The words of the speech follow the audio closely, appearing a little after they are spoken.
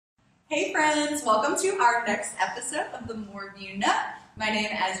Hey friends, welcome to our next episode of the More View Net. My name,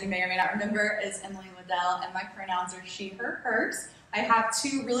 as you may or may not remember, is Emily Liddell, and my pronouns are she, her, hers. I have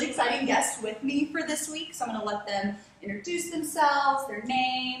two really exciting guests with me for this week, so I'm going to let them introduce themselves, their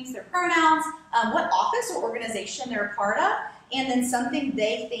names, their pronouns, what office or organization they're a part of, and then something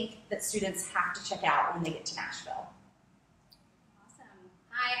they think that students have to check out when they get to Nashville. Awesome.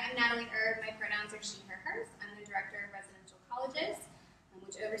 Hi, I'm Natalie Erb. My pronouns are she, her, hers. I'm the director of Residential Colleges,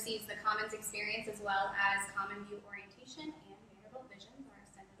 which oversees the Commons experience as well as Common View orientation and Vanderbilt Visions, our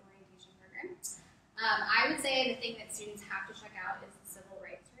extended orientation program. I would say the thing that students have to check out is the Civil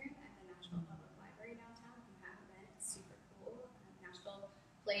Rights Room at the Nashville Public Library downtown. If you haven't been, it's super cool. Nashville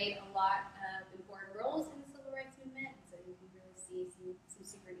played a lot of important roles in the Civil Rights movement, so you can really see some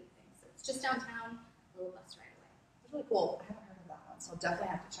super neat things. So it's just downtown, a little bus ride away. It's really cool. I haven't heard of that one, so I'll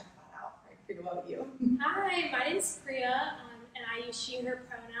definitely have to check that out. Right, Priya, what about you? Hi, my name's Priya. And I use she, her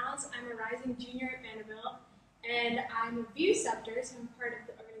pronouns. I'm a rising junior at Vanderbilt, and I'm a VUceptor, so I'm part of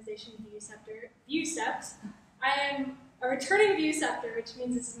the organization VUcept. I am a returning VUceptor, which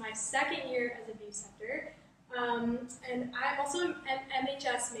means this is my second year as a VUceptor. And I'm also an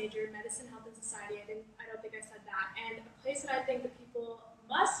MHS major, Medicine, Health, and Society. I don't think I said that. And a place that I think that people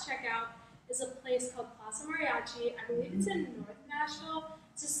must check out is a place called Plaza Mariachi. I believe it's in North Nashville.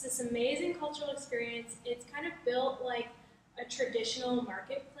 It's just this amazing cultural experience. It's kind of built like a traditional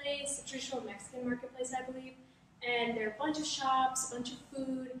marketplace, a traditional Mexican marketplace, I believe, and there are a bunch of shops, a bunch of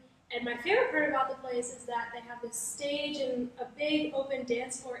food, and my favorite part about the place is that they have this stage and a big open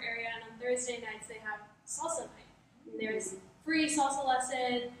dance floor area, and on Thursday nights they have salsa night, and there's free salsa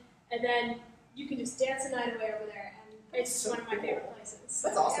lesson, and then you can just dance the night away over there, and it's so one of my cool. favorite places.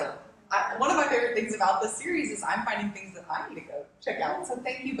 That's awesome. One of my favorite things about this series is I'm finding things that I need to go check out, so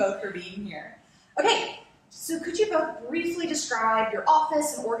thank you both for being here. Okay. So could you both briefly describe your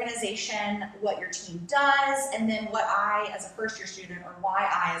office and organization, what your team does, and then what I, as a first-year student, or why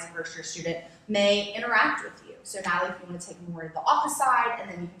I, as a first-year student, may interact with you? So Natalie, if you want to take more of the office side, and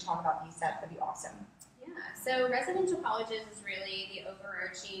then you can talk about VUcept, that'd be awesome. Yeah, so Residential Colleges is really the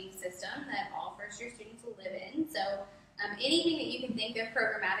overarching system that all first-year students will live in. So anything that you can think of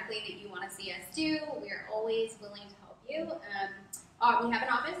programmatically that you want to see us do, we are always willing to help you. We have an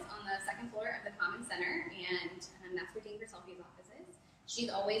office on the second floor of the Common Center, and that's where Dean Griselfi's office is.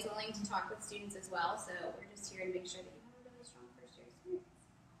 She's always willing to talk with students as well, so we're just here to make sure that you have a really strong first-year experience.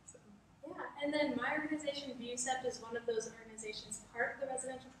 Yeah, and then my organization, VUcept, is one of those organizations part of the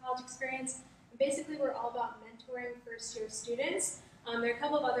residential college experience. And basically, we're all about mentoring first-year students. There are a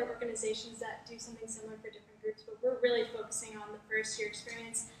couple of other organizations that do something similar for different groups, but we're really focusing on the first-year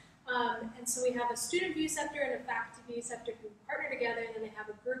experience. And so we have a student VUceptor and a faculty VUceptor who partner together, and then they have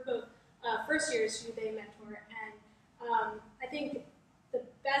a group of first years who they mentor. And I think the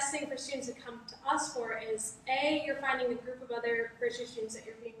best thing for students to come to us for is, A, you're finding a group of other first year students that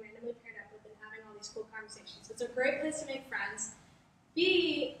you're being randomly paired up with and having all these cool conversations. So it's a great place to make friends.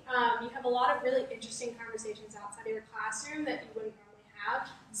 B, you have a lot of really interesting conversations outside of your classroom that you wouldn't normally have.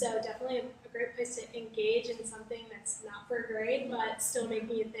 So definitely a great place to engage in something that's not for a grade, but still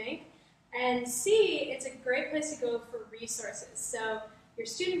making you think. And C, it's a great place to go for resources. So your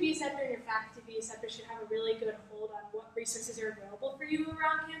student VUceptor and your faculty VUceptor should have a really good hold on what resources are available for you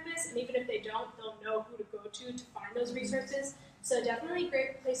around campus. And even if they don't, they'll know who to go to find those resources. So definitely a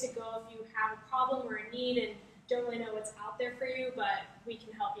great place to go if you have a problem or a need and don't really know what's out there for you, but we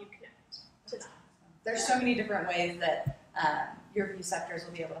can help you connect to that. There's so many different ways that your VUceptors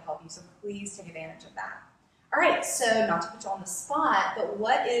will be able to help you, so please take advantage of that. All right, so not to put you on the spot, but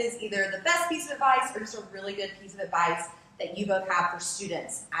what is either the best piece of advice or just a really good piece of advice that you both have for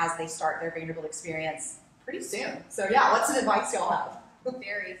students as they start their Vanderbilt experience pretty soon? So yeah, what's an advice y'all have?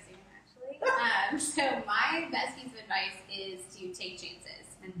 Very soon, actually. So my best piece of advice is to take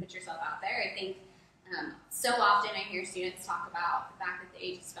chances and put yourself out there. I think so often I hear students talk about the fact that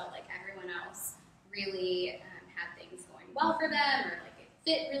they just felt like everyone else really had things going well for them, or like it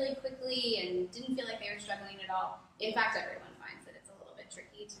fit really quickly and didn't feel like they were struggling at all. In fact, everyone finds that it's a little bit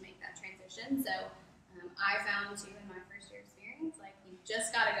tricky to make that transition. So I found too in my first year experience, like you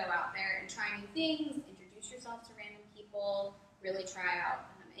just got to go out there and try new things, introduce yourself to random people, really try out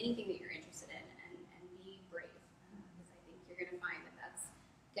anything that you're interested in, and be brave, because I think you're going to find that that's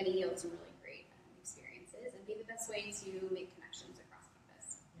going to yield some really great experiences and be the best way to make connections across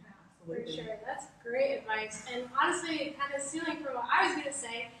campus. Yeah, absolutely. For sure, that's great advice. And honestly, kind of stealing from what I was going to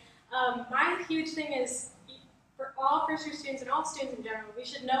say, my huge thing is for all first-year students and all students in general, we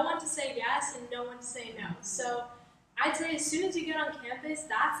should know when to say yes and know when to say no. So I'd say as soon as you get on campus,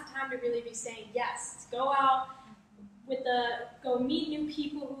 that's the time to really be saying yes. Go out, with the go meet new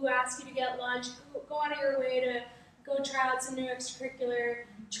people who ask you to get lunch, go out of your way to go try out some new extracurricular,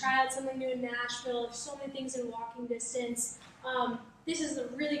 try out something new in Nashville. There's so many things in walking distance. This is a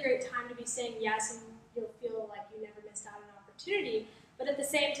really great time to be saying yes, and you'll feel like you never missed out on an opportunity. But at the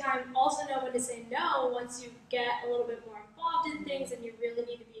same time, also know when to say no once you get a little bit more involved in things and you really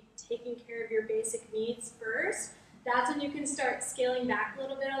need to be taking care of your basic needs first. That's when you can start scaling back a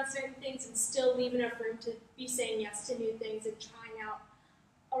little bit on certain things and still leave enough room to be saying yes to new things and trying out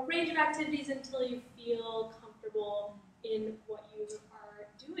a range of activities until you feel comfortable in what you are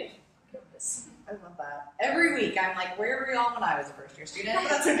doing on campus. I love that. Every week I'm like, where were y'all when I was a first-year student? But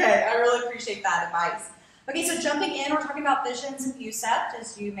that's okay. I really appreciate that advice. Okay, so jumping in, we're talking about Visions and VUcept,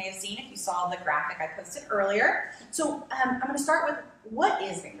 as you may have seen if you saw the graphic I posted earlier. So I'm going to start with, what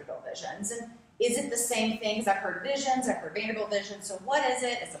is Vanderbilt Visions? And is it the same thing? Because I've heard Visions, I've heard Vanderbilt Visions. So what is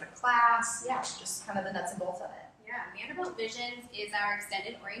it? Is it a class? Yeah, just kind of the nuts and bolts of it. Yeah, Vanderbilt Visions is our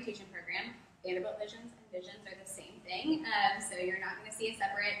extended orientation program. Vanderbilt Visions and Visions are the same thing, so you're not going to see a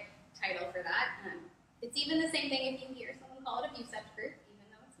separate title for that. It's even the same thing if you hear someone call it a VUcept group, even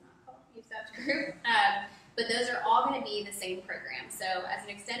though it's not called a VUcept group. But those are all going to be the same program. So as an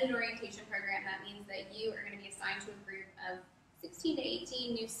extended orientation program, that means that you are going to be assigned to a group of 16 to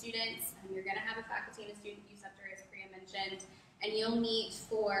 18 new students. You're going to have a faculty and a student VUceptor, as Priya mentioned, and you'll meet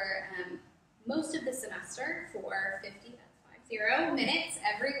for most of the semester for 50 minutes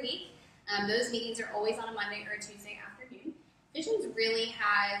every week. Those meetings are always on a Monday or a Tuesday afternoon. Visions really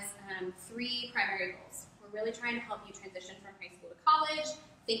has 3 primary goals. We're really trying to help you transition from high school to college,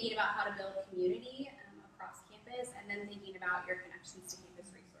 thinking about how to build community across campus, and then thinking about your connections to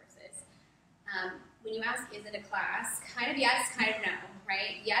campus resources. When you ask, is it a class? Kind of yes, kind of no,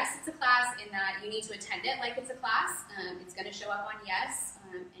 right? Yes, it's a class in that you need to attend it like it's a class. It's going to show up on yes,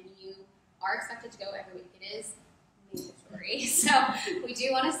 and you are expected to go every week. It is mandatory. So we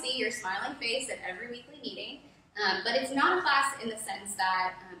do want to see your smiling face at every weekly meeting. But it's not a class in the sense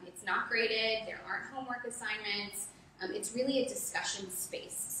that it's not graded, there aren't homework assignments. It's really a discussion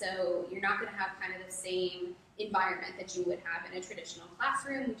space. So you're not going to have kind of the same environment that you would have in a traditional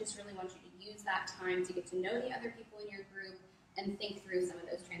classroom. We just really want you to use that time to get to know the other people in your group and think through some of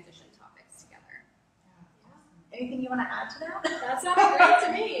those transition topics together. Yeah. Anything you want to add to that? That sounds great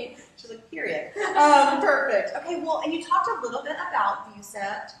to me. She's like, period. Perfect. Okay, well, and you talked a little bit about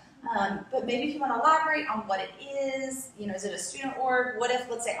VUcept, but maybe if you want to elaborate on what it is, is it a student org? What if,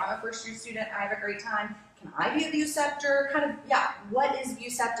 let's say, I'm a first-year student, I have a great time, can I be a VUceptor? Kind of, yeah, what is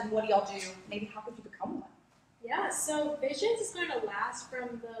VUcept and what do y'all do? Maybe how could you become one? Yeah, so Visions is going to last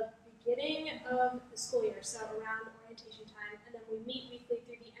from the beginning of the school year, so around orientation time, and then we meet weekly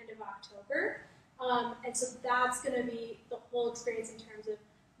through the end of October. And so that's going to be the whole experience in terms of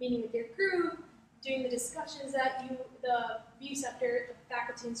meeting with your group, doing the discussions that the VUceptor, the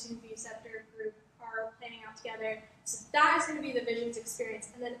faculty and student VUceptor group are planning out together. So that is going to be the Visions experience.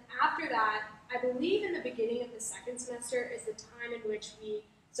 And then after that, I believe in the beginning of the second semester is the time in which we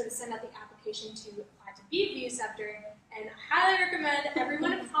sort of send out the application to apply to be a VUceptor. And I highly recommend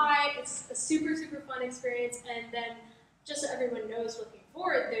everyone apply. It's a super, super fun experience. And then just so everyone knows looking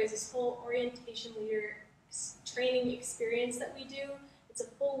forward, there's this whole orientation leader training experience that we do. It's a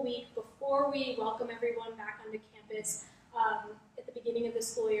full week before we welcome everyone back onto campus at the beginning of the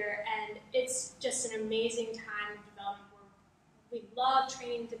school year. And it's just an amazing time of development where we love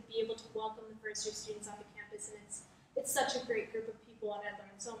training to be able to welcome the first year students onto campus. And it's such a great group of people, and I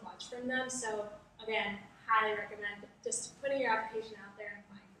learned so much from them. So again, highly recommend just putting your application out there and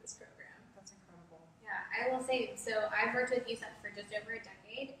applying for this program. That's incredible. Yeah, I will say, so I've worked with VUcept for just over a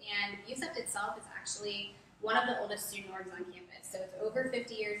decade, and VUcept itself is actually one of the oldest student orgs on campus. So it's over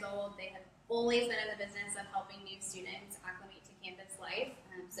 50 years old. They have always been in the business of helping new students acclimate to campus life.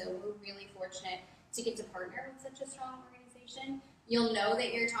 So we're really fortunate to get to partner with such a strong organization. You'll know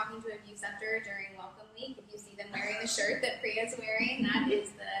that you're talking to a VUceptor during Welcome Week if you see them wearing the shirt that Priya's wearing. That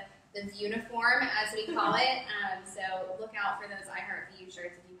is the VUniform, as we call it. So look out for those I Heart VU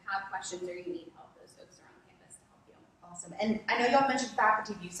shirts if you have questions or you need help. Those folks are on campus to help you. Awesome. And I know y'all mentioned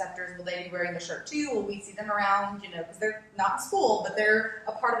faculty VUceptors. Will they be wearing the shirt too? Will we see them around? Because they're not in school, but they're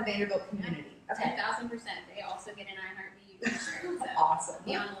a part of the Vanderbilt community. Okay. 10,000%. They also get an I Heart VU shirt. So awesome.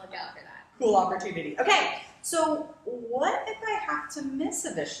 Be on the lookout for that. Cool opportunity. Okay, so what if I have to miss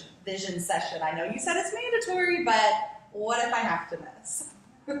a vision session? I know you said it's mandatory, but what if I have to miss?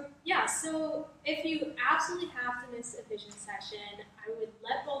 Yeah, so if you absolutely have to miss a vision session, I would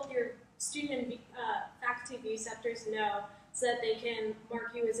let both your student and faculty VUceptors know so that they can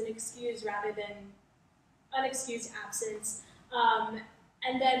mark you as an excuse rather than unexcused absence.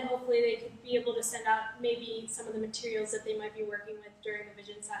 and then hopefully they could be able to send out maybe some of the materials that they might be working with during the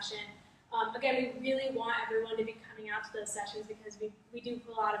vision session. Again, we really want everyone to be coming out to those sessions because we do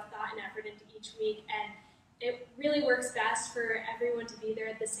put a lot of thought and effort into each week, and it really works best for everyone to be there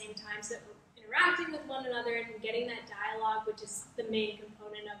at the same time so that we're interacting with one another and getting that dialogue, which is the main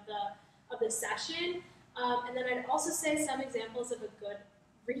component of the session. And then I'd also say some examples of a good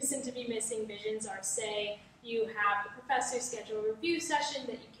reason to be missing visions are, say, you have a professor schedule a review session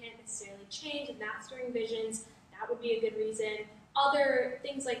that you can't necessarily change, and that's during visions. That would be a good reason. Other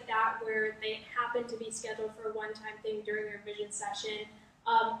things like that where they happen to be scheduled for a one-time thing during your vision session.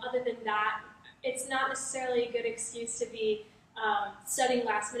 Other than that, it's not necessarily a good excuse to be studying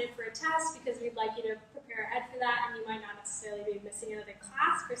last minute for a test because we'd like you to prepare ahead for that, and you might not necessarily be missing another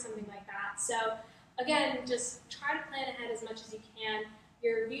class for something like that. So again, just try to plan ahead as much as you can.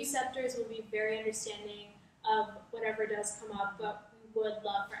 Your VUceptors will be very understanding of whatever does come up, but we would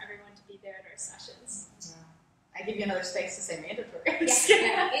love for everyone to be there at our sessions. Yeah. I give you another space to say mandatory.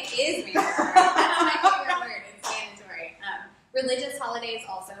 Yeah, it is mandatory. That's my favorite word. It's mandatory. Religious holidays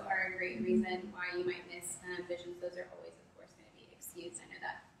also are a great reason why you might miss visions. Those are always, of course, going to be excused. I know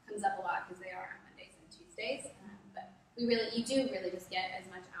that comes up a lot because they are on Mondays and Tuesdays. But you do really just get as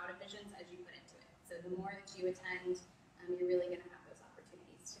much out of visions as you put into it. So the more that you attend, you're really going to have those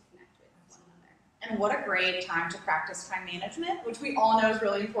opportunities to connect with one another. And what a great time to practice time management, which we all know is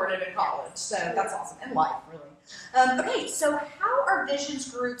really important in college. So that's awesome. In life, really. Okay, so how are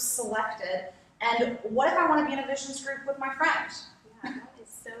visions groups selected? And what if I want to be in a visions group with my friends? Yeah, that is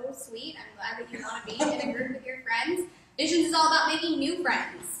so sweet. I'm glad that you want to be in a group with your friends. Visions is all about making new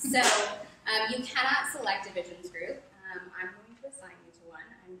friends. So you cannot select a visions group. I'm going to assign you to one.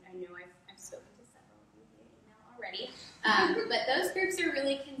 I know I've spoken to several of you via email already. But those groups are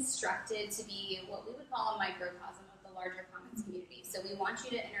really constructed to be what we would call a microcosm of the larger Commons community. So we want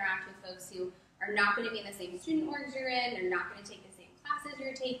you to interact with folks who are not going to be in the same student orgs you're in. They're not going to take the same classes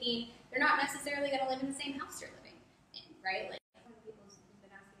you're taking. They're not necessarily going to live in the same house you're living in, right? Like, people's been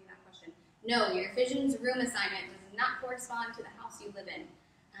asking me that question. No, your visions room assignment does not correspond to the house you live in.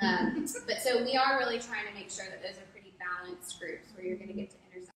 But so we are really trying to make sure that those are pretty balanced groups where you're going to get to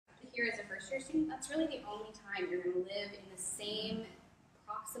intersect. Here as a first-year student, that's really the only time you're going to live in the same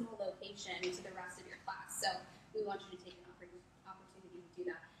proximal location to the rest of your class. So we want you to take an opportunity to do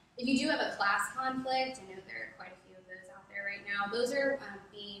that. If you do have a class conflict, I know there are quite a few of those out there right now, those are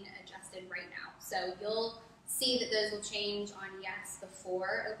being adjusted right now. So you'll see that those will change on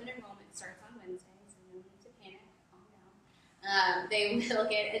before open enrollment starts on Wednesday, so no need to panic, calm down. They will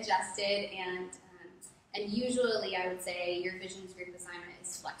get adjusted, and usually I would say your visions group assignment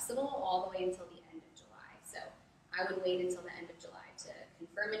is flexible all the way until the end of July. So I would wait until the end of July to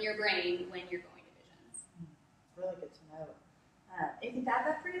confirm in your brain when you're going to visions. Really good to know. Anything to add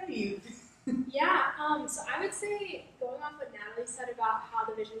that for you? Yeah, so I would say, going off what Natalie said about how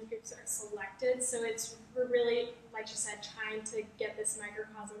the visions groups are selected, so we're really, like she said, trying to get this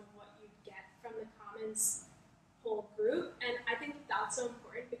microcosm of what you get from the Commons whole group, and I think that's so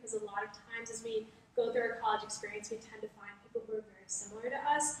important because a lot of times as we go through our college experience, we tend to find people who are very similar to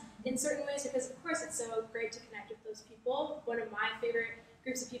us in certain ways because, of course, it's so great to connect with those people. One of my favorite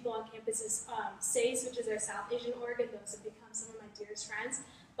groups of people on campus is SACE, which is our South Asian org, and those have become some of my dearest friends.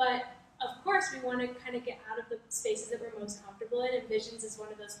 But of course, we want to kind of get out of the spaces that we're most comfortable in, and Visions is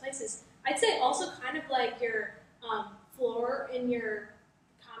one of those places. I'd say also kind of like your floor in your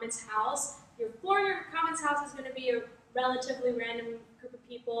Commons house. Your floor in your Commons house is going to be a relatively random group of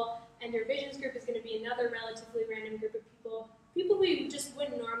people, and your Visions group is going to be another relatively random group of people who you just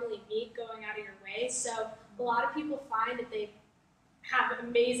wouldn't normally meet going out of your way. So a lot of people find that they have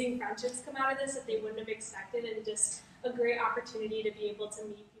amazing friendships come out of this that they wouldn't have expected, and just a great opportunity to be able to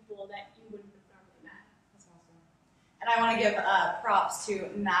meet people that you wouldn't have normally met. That's awesome. And I want to give props to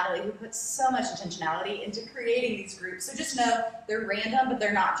Natalie, who puts so much intentionality into creating these groups. So just know they're random, but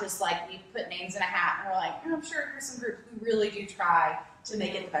they're not just like we put names in a hat and we're like, oh, I'm sure here's some groups. We really do try to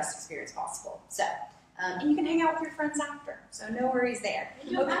make it the best experience possible. So, and you can hang out with your friends after. So no worries there. And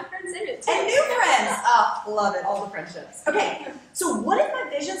you'll have friends in it too. And new friends. Oh, love it. All the friendships. Okay. So what if my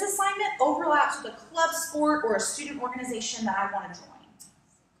Visions assignment overlaps with a club sport or a student organization that I want to join?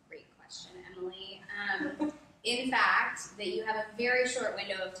 Great question, Emily. In fact, that you have a very short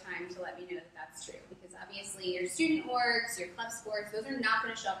window of time to let me know that that's true, because obviously your student orgs, your club sports, those are not going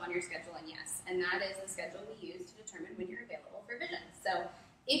to show up on your schedule in and that is the schedule we use to determine when you're available for Visions. So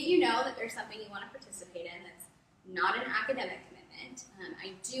if you know that there's something you want to participate in that's not an academic commitment,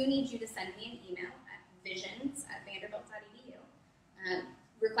 I do need you to send me an email at visions@vanderbilt.edu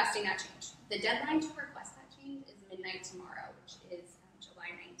requesting that change. The deadline to request that change is midnight tomorrow, which is July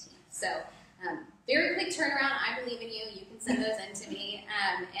So very quick turnaround. I believe in you. You can send those in to me,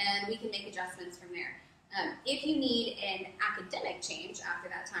 and we can make adjustments from there. If you need an academic change after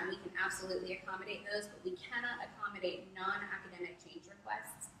that time, we can absolutely accommodate those, but we cannot accommodate non-academic change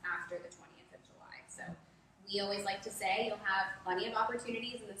requests after the 20th of July. So we always like to say you'll have plenty of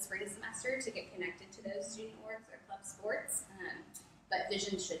opportunities in the spring semester to get connected to those student orgs or club sports, but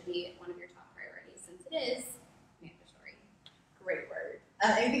vision should be one of your top priorities since it is mandatory. Great word.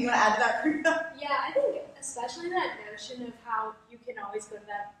 Anything you want to add to that, Karina? Yeah, I think especially that notion of how you can always go to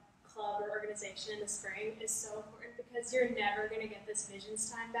that club or organization in the spring is so important because you're never going to get this visions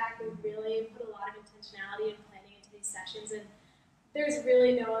time back. We really put a lot of intentionality and planning into these sessions, and there's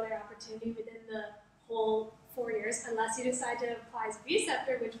really no other opportunity within the whole 4 years unless you decide to apply as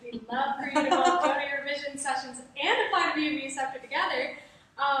VUcept, which we'd love for you to both go to your vision sessions and apply to be a VUcept together.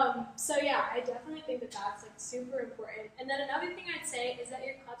 So yeah, I definitely think that that's like super important. And then another thing I'd say is that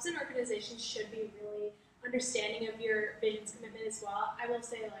your clubs and organizations should be really understanding of your visions commitment as well. I will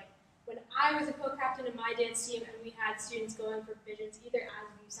say, like, when I was a co-captain in my dance team and we had students going for visions either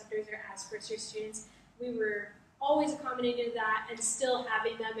as VUcepters or as first-year students, we were always accommodating to that and still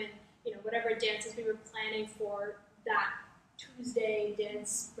having them in, you know, whatever dances we were planning for that Tuesday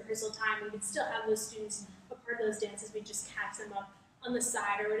dance rehearsal time. We could still have those students a part of those dances. We just catch them up on the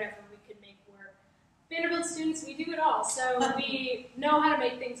side or whatever we could make work. Vanderbilt students, we do it all. So we know how to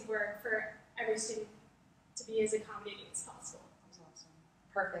make things work for every student to be as accommodating as possible. That's awesome.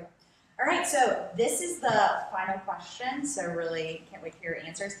 Perfect. All right, so this is the final question, so really can't wait to hear your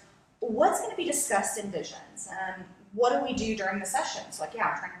answers. What's going to be discussed in Visions? What do we do during the sessions? Like, yeah,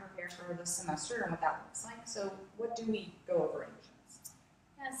 I'm trying to prepare for the semester and what that looks like. So what do we go over in Visions?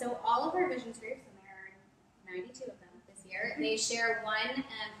 Yeah, so all of our Visions groups, and there are 92 of them this year, they share one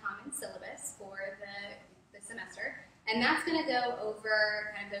common syllabus for the semester. And that's going to go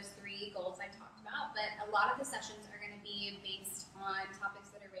over kind of those 3 goals I talked about, but a lot of the sessions are going to be based on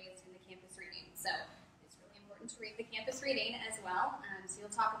topics that are raised in the campus reading. So it's really important to read the campus reading as well. So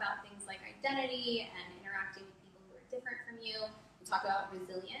you'll talk about things like identity and interacting with people who are different from you. We'll talk about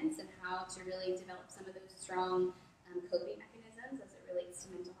resilience and how to really develop some of those strong coping mechanisms as it relates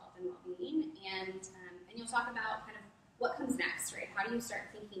to mental health and well-being. And you'll talk about kind of what comes next, right? How do you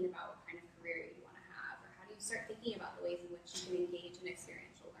start thinking about what kind of career you want to have, or how do you start thinking about the ways in which you can engage in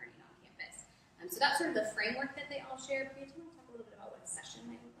experiential learning on campus? So that's sort of the framework that they all share. But do you want to talk a little bit about what a session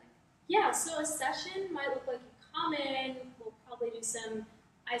might look like? Yeah, so a session might look like a common. We'll probably do some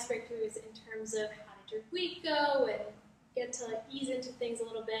icebreakers in terms of how did your week go and get to ease into things a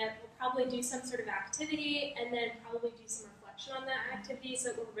little bit. We'll probably do some sort of activity and then probably do some reflection on that activity so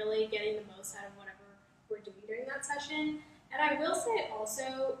that we're really getting the most out of whatever we're doing during that session. And I will say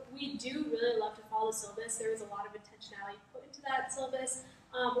also, we do really love to follow the syllabus. There is a lot of intentionality put into that syllabus,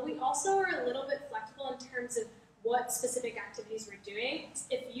 but we also are a little bit flexible in terms of what specific activities we're doing.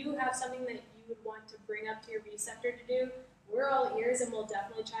 If you have something that you would want to bring up to your VUceptor to do, we're all ears and we'll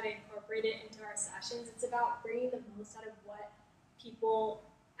definitely try to incorporate it into our sessions. It's about bringing the most out of what people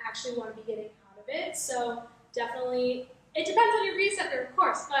actually want to be getting out of it. So definitely, it depends on your VUceptor, of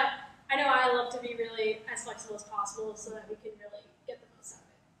course, but I know I love to be really as flexible as possible so that we can really get the most out of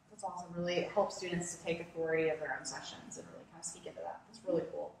it. That's awesome. Really help students to take authority of their own sessions and really kind of speak into that. That's really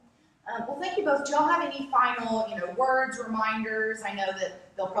cool. Well, thank you both. Do y'all have any final, words, reminders? I know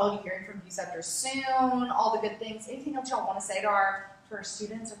that they'll probably be hearing from VUceptors soon, all the good things. Anything else y'all want to say to our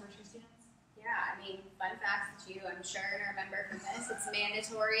students or first-year students? Yeah, I mean, fun facts that you, I'm sure, remember from this. It's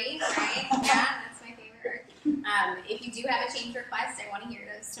mandatory, right? Yeah, that's my favorite. If you do have a change request, I want to hear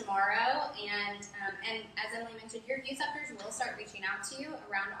those tomorrow. And as Emily mentioned, your VUceptors will start reaching out to you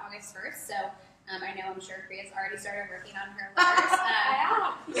around August 1st. So I'm sure Priya's already started working on her letters.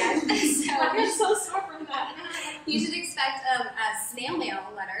 So I'm so sore from that. You should expect a snail mail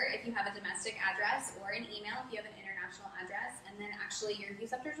letter if you have a domestic address, or an email if you have an international address. And then actually your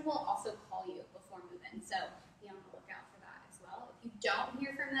VUceptors will also call you before move-in. So be on the lookout for that as well. If you don't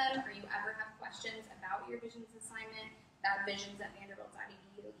hear from them or you ever have questions about your Visions assignment, that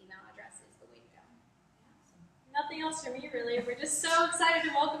visions@vanderbilt.edu email address is the way to go. Nothing else for me, really. We're just so excited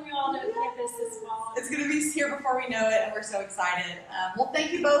to welcome you all to campus this fall. It's going to be here before we know it, and we're so excited. Well,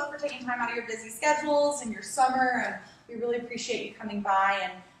 thank you both for taking time out of your busy schedules and your summer, and we really appreciate you coming by.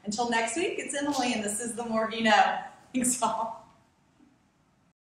 And until next week, it's Emily, and this is The More You Know. Thanks, all.